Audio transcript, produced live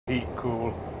heat,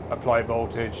 cool, apply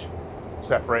voltage,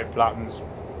 separate platens,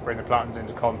 bring the platens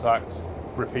into contact,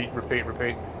 repeat, repeat,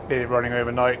 repeat, leave it running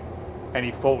overnight.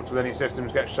 Any faults with any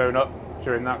systems get shown up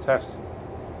during that test.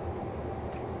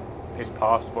 It's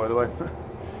passed, by the way.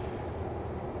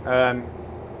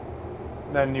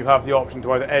 Then you have the option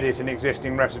to either edit an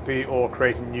existing recipe or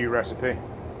create a new recipe.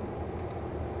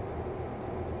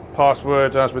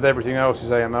 Password, as with everything else,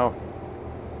 is AML.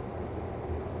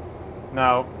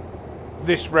 Now,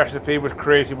 this recipe was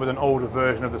created with an older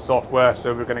version of the software,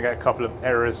 so we're going to get a couple of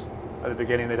errors at the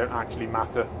beginning. They don't actually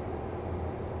matter.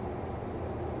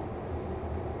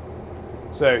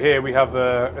 So here we have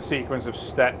a sequence of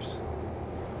steps.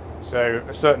 So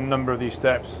a certain number of these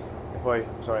steps, if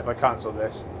I cancel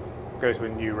this, go to a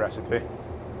new recipe.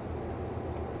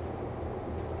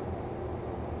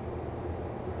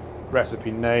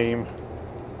 Recipe name,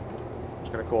 I'm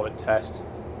just going to call it test.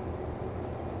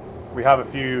 We have a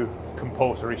few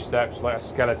compulsory steps like a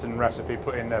skeleton recipe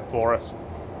put in there for us.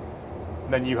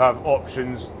 Then you have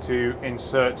options to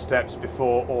insert steps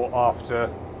before or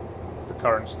after the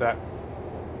current step.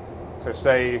 So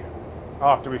say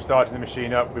after we've started the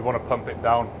machine up, we want to pump it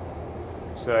down.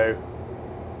 So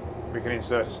we can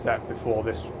insert a step before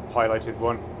this highlighted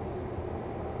one.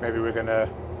 Maybe we're going to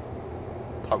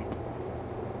pump.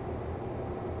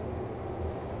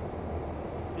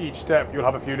 Each step you'll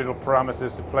have a few little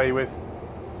parameters to play with.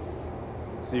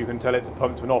 So you can tell it to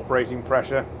pump to an operating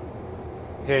pressure.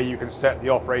 Here you can set the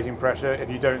operating pressure. If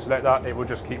you don't select that, it will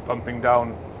just keep pumping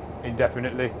down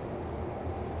indefinitely.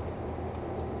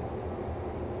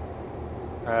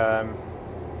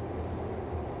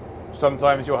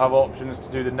 Sometimes you'll have options to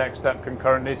do the next step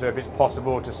concurrently, so if it's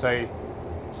possible to say,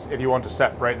 if you want to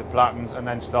separate the platens and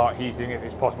then start heating, if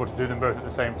it's possible to do them both at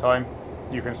the same time,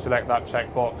 you can select that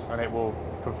checkbox and it will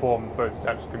perform both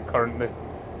steps concurrently.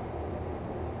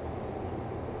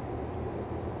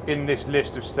 In this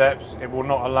list of steps, it will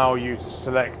not allow you to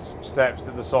select steps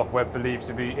that the software believes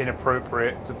to be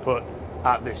inappropriate to put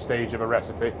at this stage of a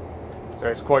recipe. So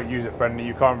it's quite user friendly.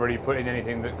 You can't really put in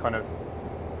anything that kind of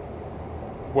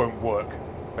won't work,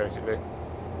 basically.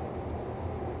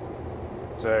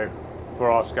 So for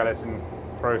our skeleton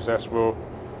process, we'll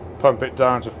pump it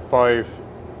down to 5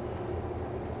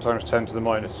 times 10 to the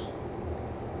minus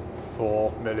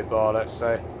 4 millibar, let's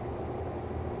say.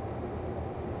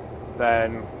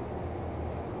 Then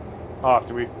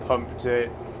after we've pumped it,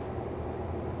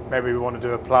 maybe we want to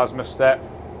do a plasma step,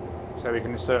 so we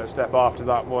can insert a step after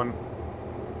that one.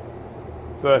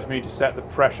 First we need to set the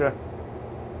pressure,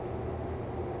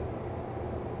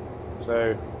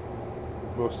 so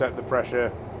we'll set the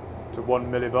pressure to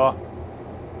 1 millibar.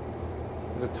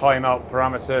 There's a timeout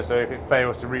parameter, so if it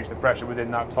fails to reach the pressure within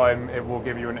that time, it will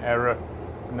give you an error,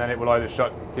 and then it will either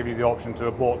give you the option to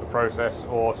abort the process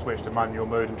or switch to manual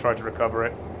mode and try to recover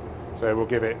it. So we'll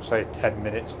give it, say, 10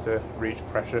 minutes to reach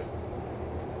pressure.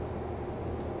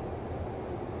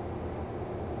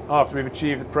 After we've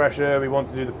achieved the pressure, we want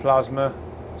to do the plasma,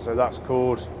 so that's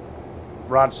called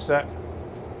rad step.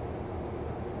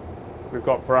 We've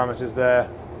got parameters there.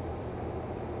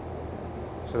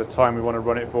 So the time we want to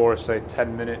run it for is, say,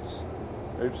 10 minutes.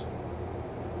 Oops,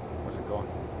 where's it gone?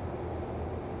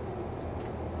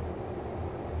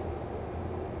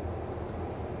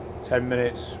 "10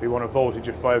 minutes, we want a voltage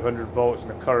of 500 volts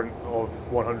and a current of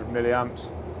 100 milliamps.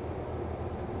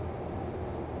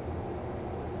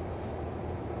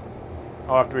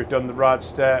 After we've done the rad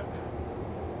step,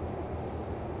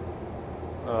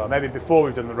 maybe before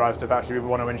we've done the rad step, actually we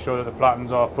want to ensure that the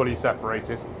platens are fully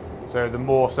separated. So the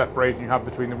more separation you have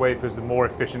between the wafers, the more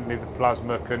efficiently the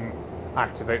plasma can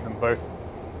activate them both.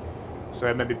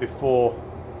 So maybe before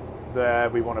there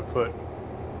we want to put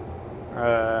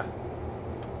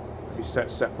maybe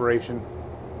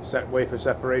set wafer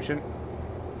separation.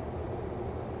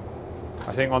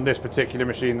 I think on this particular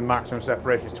machine the maximum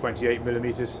separation is 28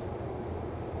 millimeters.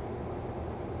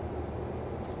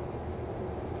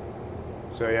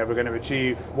 So yeah, we're going to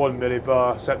achieve 1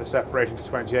 millibar, set the separation to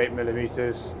 28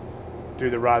 millimeters, do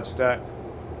the rad step.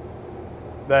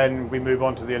 Then we move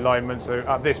on to the alignment. So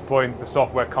at this point the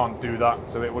software can't do that,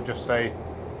 so it will just say,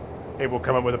 it will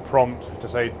come up with a prompt to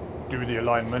say do the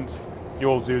alignment.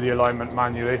 You'll do the alignment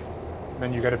manually,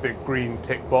 then you get a big green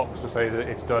tick box to say that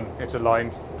it's done, it's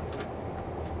aligned.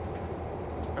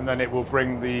 And then it will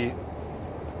bring the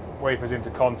wafers into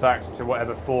contact to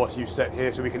whatever force you set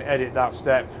here, so we can edit that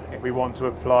step. If we want to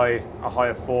apply a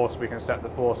higher force, we can set the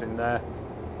force in there.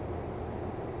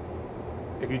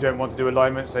 If you don't want to do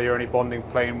alignment, say you're only bonding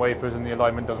plain wafers and the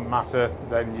alignment doesn't matter,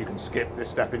 then you can skip this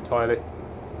step entirely.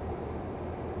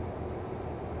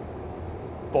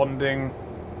 Bonding.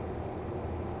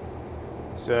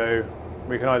 So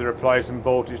we can either apply some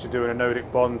voltage to do an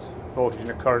anodic bond, voltage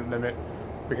and a current limit.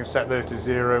 We can set those to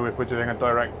 0 if we're doing a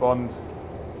direct bond.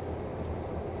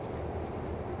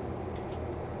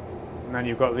 And then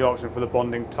you've got the option for the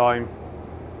bonding time.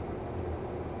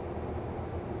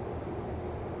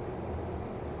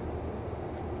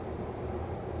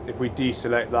 If we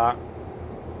deselect that,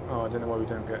 oh, I don't know why we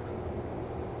don't get.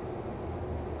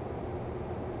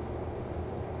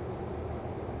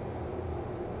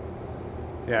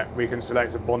 Yeah, we can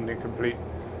select a bonding complete.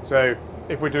 So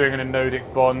if we're doing an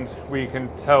anodic bond, we can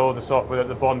tell the software that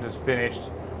the bond is finished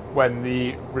when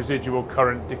the residual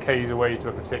current decays away to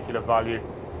a particular value.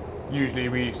 Usually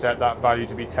we set that value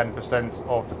to be 10%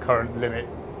 of the current limit,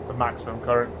 the maximum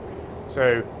current.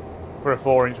 So for a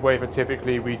 4-inch wafer,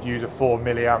 typically we'd use a 4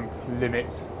 milliamp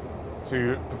limit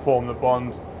to perform the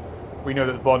bond. We know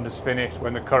that the bond is finished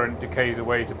when the current decays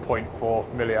away to 0.4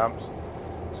 milliamps.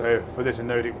 So for this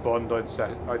anodic bond, I'd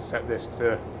set this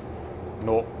to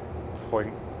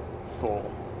 0.4.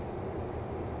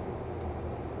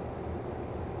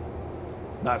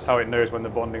 That's how it knows when the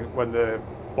bond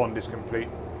is complete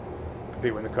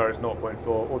when the current is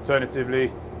 0.4.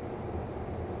 Alternatively,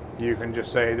 you can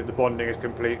just say that the bonding is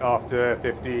complete after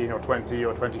 15 or 20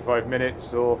 or 25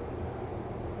 minutes, or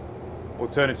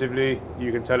alternatively,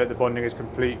 you can tell it the bonding is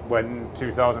complete when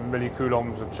 2000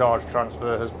 millicoulombs of charge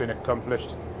transfer has been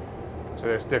accomplished. So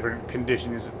there's different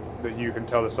conditions that you can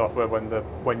tell the software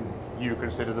when you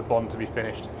consider the bond to be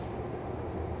finished.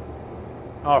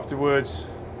 Afterwards,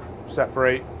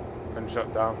 separate and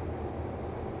shut down.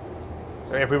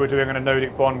 So if we were doing an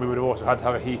anodic bond, we would have also had to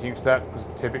have a heating step, because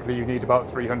typically you need about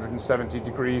 370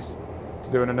 degrees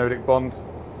to do an anodic bond.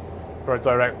 For a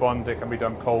direct bond, it can be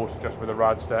done cold, just with a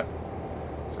rad step.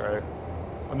 So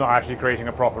I'm not actually creating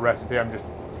a proper recipe, I'm just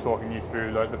talking you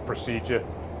through like the procedure.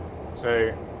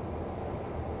 So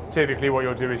typically what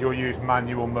you'll do is you'll use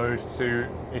manual mode to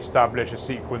establish a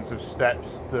sequence of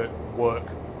steps that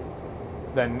work.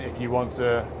 Then if you want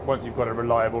to, once you've got a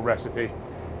reliable recipe,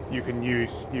 you can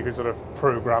sort of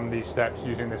program these steps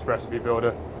using this recipe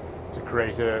builder to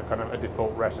create a kind of a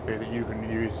default recipe that you can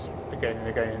use again and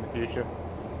again in the future.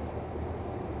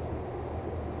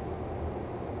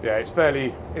 Yeah, it's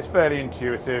fairly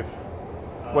intuitive.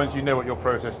 Once you know what your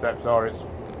process steps are, it's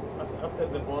after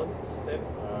the bond step.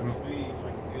 Should we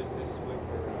use this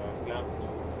wafer clamp to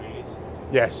release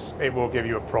it? Yes, it will give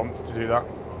you a prompt to do that.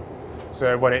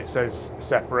 So when it says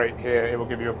separate here, it will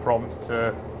give you a prompt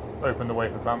to open the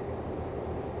wafer clamp.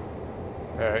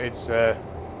 It's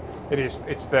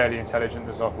fairly intelligent,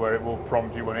 the software. It will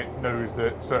prompt you when it knows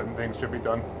that certain things should be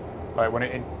done. Like when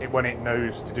it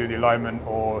knows to do the alignment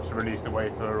or to release the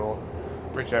wafer or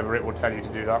whichever, it will tell you to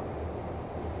do that.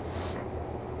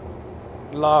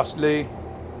 Lastly,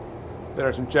 there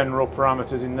are some general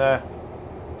parameters in there.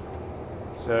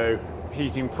 So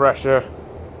heating pressure,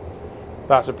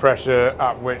 that's a pressure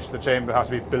at which the chamber has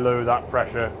to be below that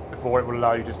pressure before it will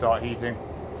allow you to start heating.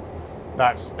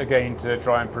 That's again to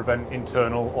try and prevent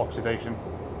internal oxidation.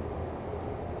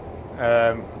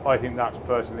 I think that's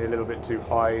personally a little bit too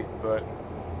high, but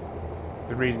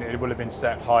the reason it will have been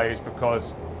set high is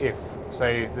because if,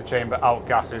 say, the chamber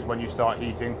outgasses when you start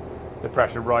heating, the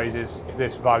pressure rises. If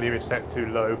this value is set too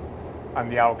low and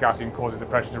the outgassing causes the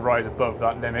pressure to rise above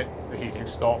that limit, the heating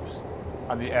stops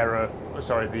and the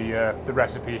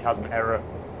recipe has an error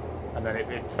and then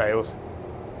it fails.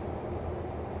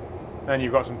 Then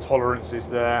you've got some tolerances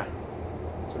there,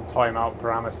 some timeout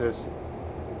parameters.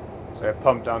 So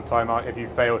pump down timeout, if you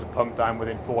fail to pump down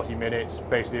within 40 minutes,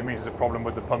 basically it means there's a problem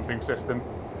with the pumping system.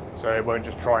 So it won't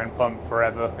just try and pump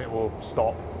forever, it will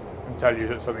stop and tell you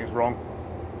that something's wrong.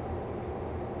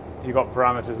 You've got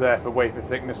parameters there for wafer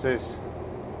thicknesses.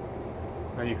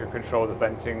 And you can control the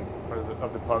venting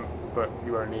of the pump, but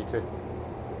you won't need to.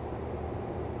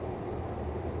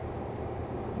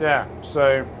 Yeah,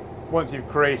 so once you've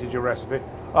created your recipe,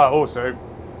 also,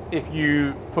 if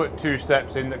you put two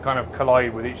steps in that kind of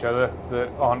collide with each other that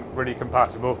aren't really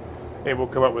compatible, it will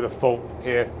come up with a fault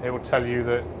here. It will tell you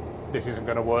that this isn't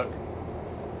going to work,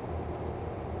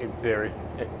 in theory.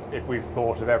 If we've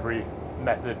thought of every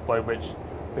method by which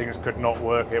things could not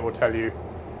work, it will tell you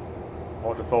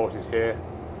what the fault is here.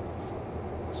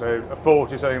 So a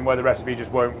fault is something where the recipe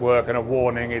just won't work, and a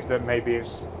warning is that maybe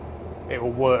it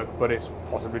will work, but it's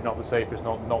possibly not the safest,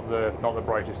 not the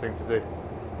brightest thing to do.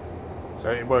 So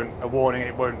a warning,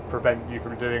 it won't prevent you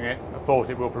from doing it. A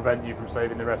fault, it will prevent you from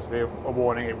saving the recipe. A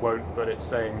warning, it won't, but it's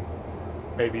saying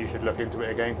maybe you should look into it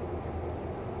again.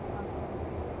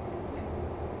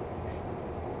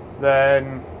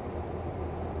 Then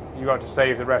you got to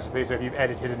save the recipe. So if you've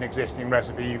edited an existing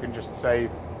recipe, you can just save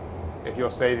If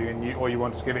you're saving a new, or you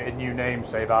want to give it a new name,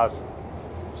 save as.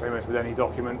 Same as with any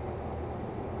document.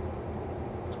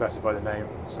 Specify the name,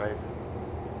 save.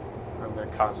 I'm going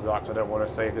to cancel that because I don't want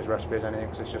to save this recipe as anything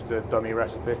because it's just a dummy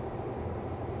recipe.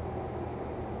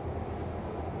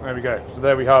 There we go. So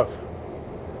there we have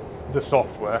the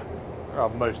software,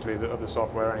 mostly of the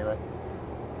software anyway.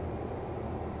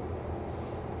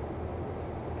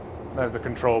 There's the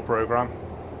control program.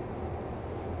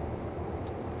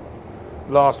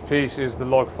 Last piece is the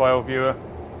log file viewer.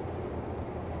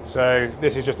 So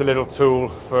this is just a little tool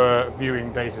for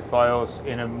viewing data files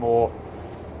in a more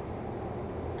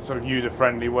sort of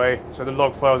user-friendly way. So the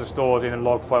log files are stored in a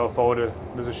log file folder.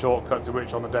 There's a shortcut to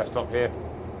which on the desktop here.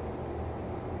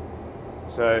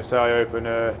 So say I open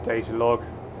a data log.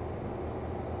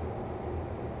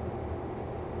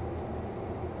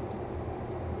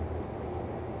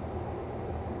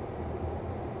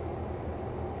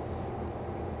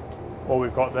 All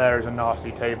we've got there is a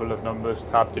nasty table of numbers,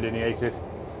 tab delineated.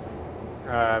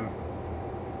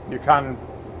 You can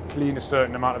clean a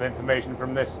certain amount of information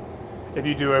from this. If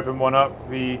you do open one up,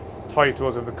 the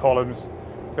titles of the columns,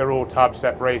 they're all tab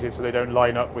separated so they don't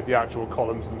line up with the actual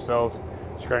columns themselves.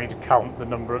 So you're going to need to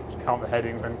count the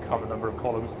headings and count the number of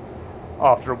columns.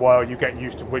 After a while you get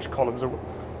used to which columns are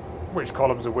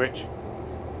which.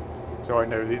 So I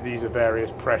know that these are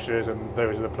various pressures and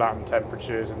those are the platinum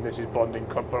temperatures and this is bonding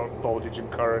voltage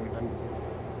and current, and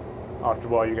after a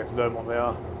while you get to learn what they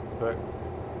are. But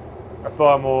a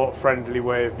far more friendly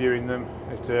way of viewing them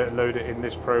is to load it in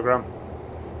this program.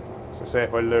 So say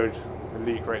if I load the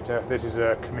leak rate test, this is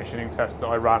a commissioning test that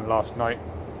I ran last night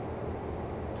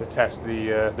to test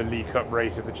the leak up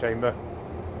rate of the chamber.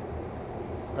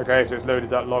 Okay, so it's loaded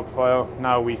that log file.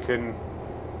 Now we can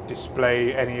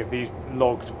display any of these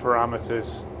logged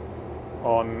parameters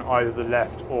on either the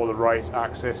left or the right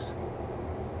axis.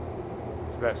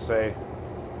 So let's say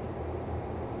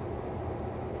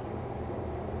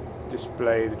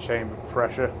display the chamber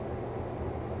pressure.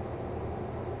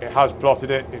 It has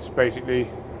plotted it. It's basically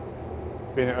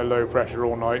been at a low pressure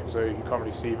all night, so you can't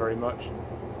really see very much.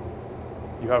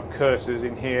 You have cursors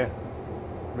in here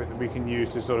that we can use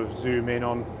to sort of zoom in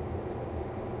on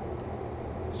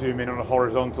a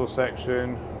horizontal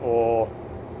section or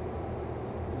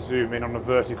zoom in on a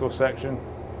vertical section,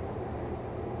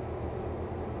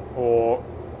 or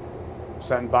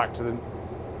send back to the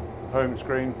home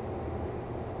screen,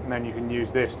 and then you can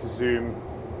use this to zoom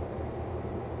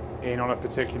in on a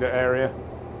particular area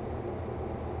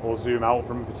or zoom out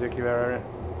from a particular area.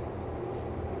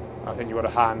 I think you've got a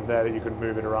hand there that you can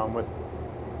move it around with,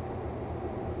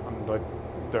 and I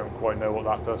don't quite know what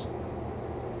that does.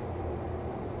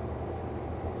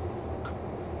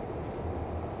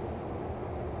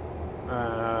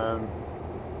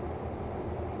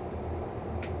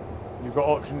 You've got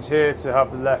options here to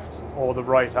have the left or the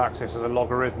right axis as a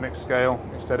logarithmic scale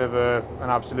instead of an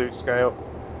absolute scale,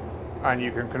 and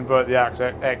you can convert the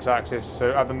x-axis.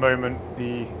 So at the moment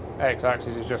the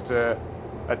x-axis is just a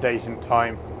date and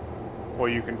time, or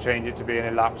you can change it to be an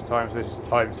elapsed time. So this is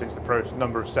time since the process,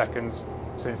 number of seconds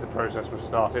since the process was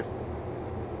started.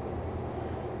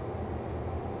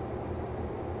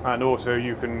 And also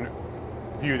you can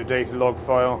view the data log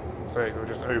file, so it will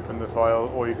just open the file,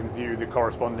 or you can view the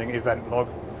corresponding event log,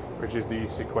 which is the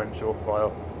sequential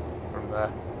file from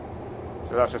there.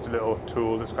 So that's just a little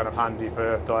tool that's kind of handy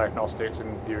for diagnostics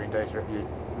and viewing data if you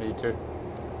need to.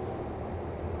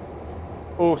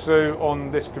 Also on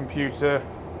this computer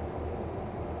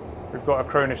we've got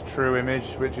Acronis True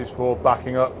Image, which is for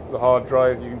backing up the hard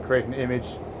drive. You can create an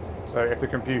image, so if the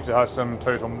computer has some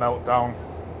total meltdown,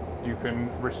 you can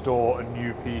restore a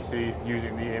new PC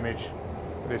using the image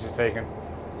that this is taken.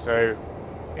 So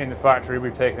in the factory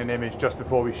we've taken an image just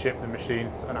before we ship the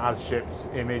machine, an as shipped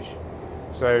image.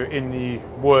 So in the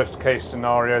worst case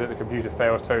scenario that the computer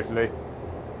fails totally,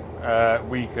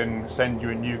 we can send you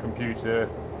a new computer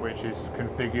which is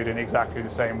configured in exactly the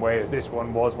same way as this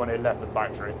one was when it left the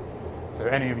factory. So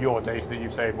any of your data that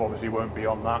you saved obviously won't be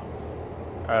on that,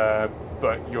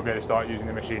 but you'll be able to start using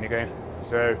the machine again.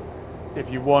 So if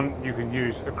you want, you can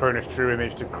use Acronis True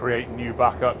Image to create new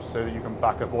backups so that you can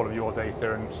back up all of your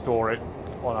data and store it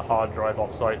on a hard drive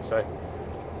off-site. So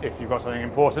if you've got something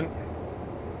important.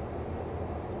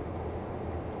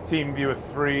 TeamViewer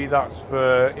 3, that's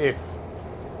for if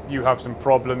you have some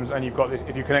problems and you've got this,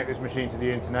 if you connect this machine to the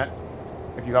internet,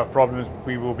 if you have problems,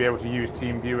 we will be able to use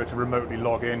TeamViewer to remotely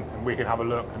log in and we can have a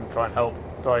look and try and help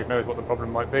diagnose what the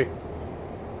problem might be.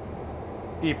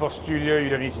 EPOS Studio you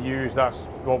don't need to use, that's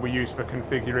what we use for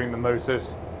configuring the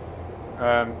motors.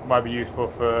 Might be useful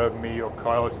for me or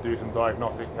Kyle to do some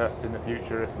diagnostic tests in the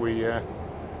future if we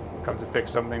come to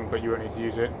fix something, but you won't need to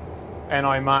use it.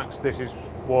 NI Max, this is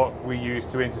what we use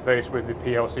to interface with the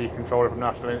PLC controller from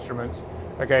National Instruments.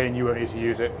 Again, you won't need to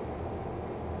use it.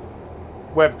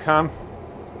 Webcam.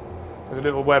 There's a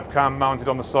little webcam mounted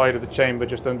on the side of the chamber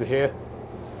just under here.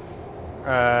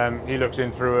 He looks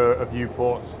in through a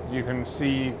viewport. You can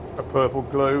see a purple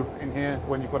glow in here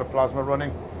when you've got a plasma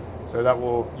running. So that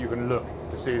will, you can look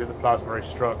to see that the plasma is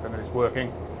struck and that it's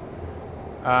working.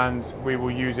 And we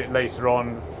will use it later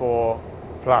on for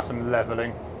platen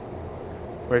leveling,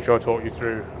 which I'll talk you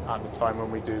through at the time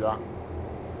when we do that.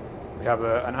 We have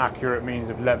an accurate means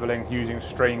of leveling using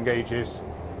strain gauges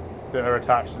that are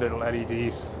attached to little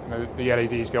LEDs. The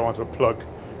LEDs go onto a plug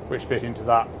which fit into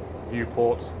that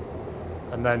viewport,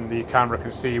 and then the camera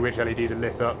can see which LEDs are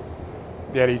lit up.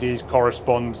 The LEDs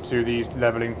correspond to these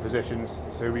leveling positions,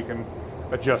 so we can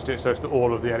adjust it such that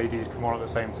all of the LEDs come on at the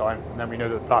same time, and then we know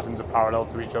that the platens are parallel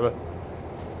to each other.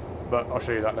 But I'll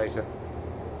show you that later.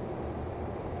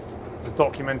 There's a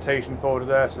documentation folder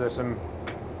there, so there's some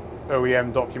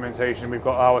OEM documentation. We've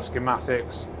got our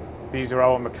schematics. These are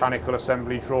our mechanical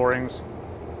assembly drawings,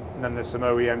 and then there's some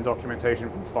OEM documentation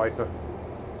from Pfeiffer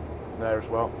there as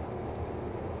well.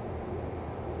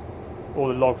 All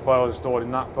the log files are stored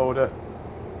in that folder.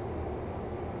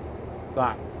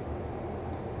 That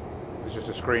is just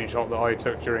a screenshot that I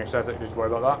took during setup, you need to worry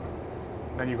about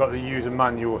that. Then you've got the user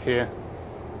manual here.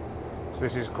 So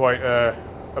this is quite a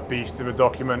beast of a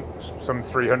document, some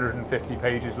 350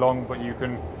 pages long, but you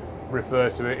can refer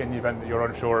to it in the event that you're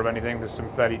unsure of anything. There's some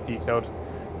fairly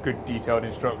good detailed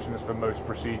instructions for most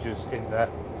procedures in there.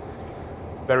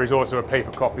 There is also a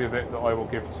paper copy of it that I will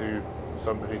give to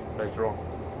somebody later on.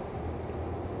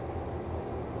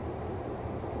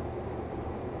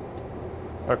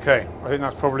 Okay, I think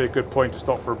that's probably a good point to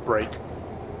stop for a break.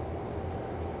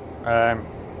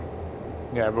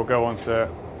 Yeah, we'll go on to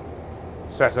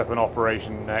set up an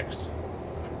operation next,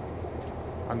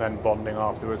 and then bonding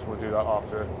afterwards. We'll do that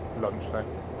after lunch then.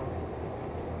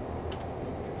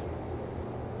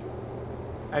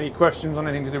 Any questions on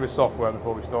anything to do with software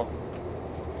before we start?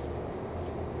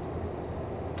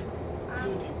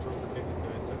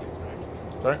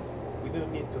 Sorry? We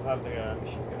don't need to have the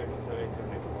machine connected to the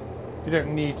internet. You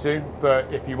don't need to,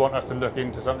 but if you want us to look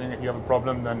into something, if you have a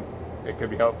problem, then it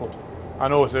could be helpful.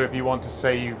 And also if you want to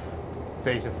save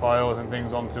data files and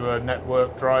things onto a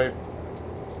network drive,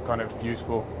 it's kind of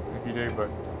useful if you do, but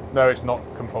no, it's not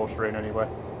compulsory in any way.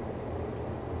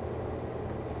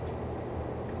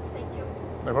 Thank you.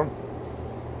 No problem.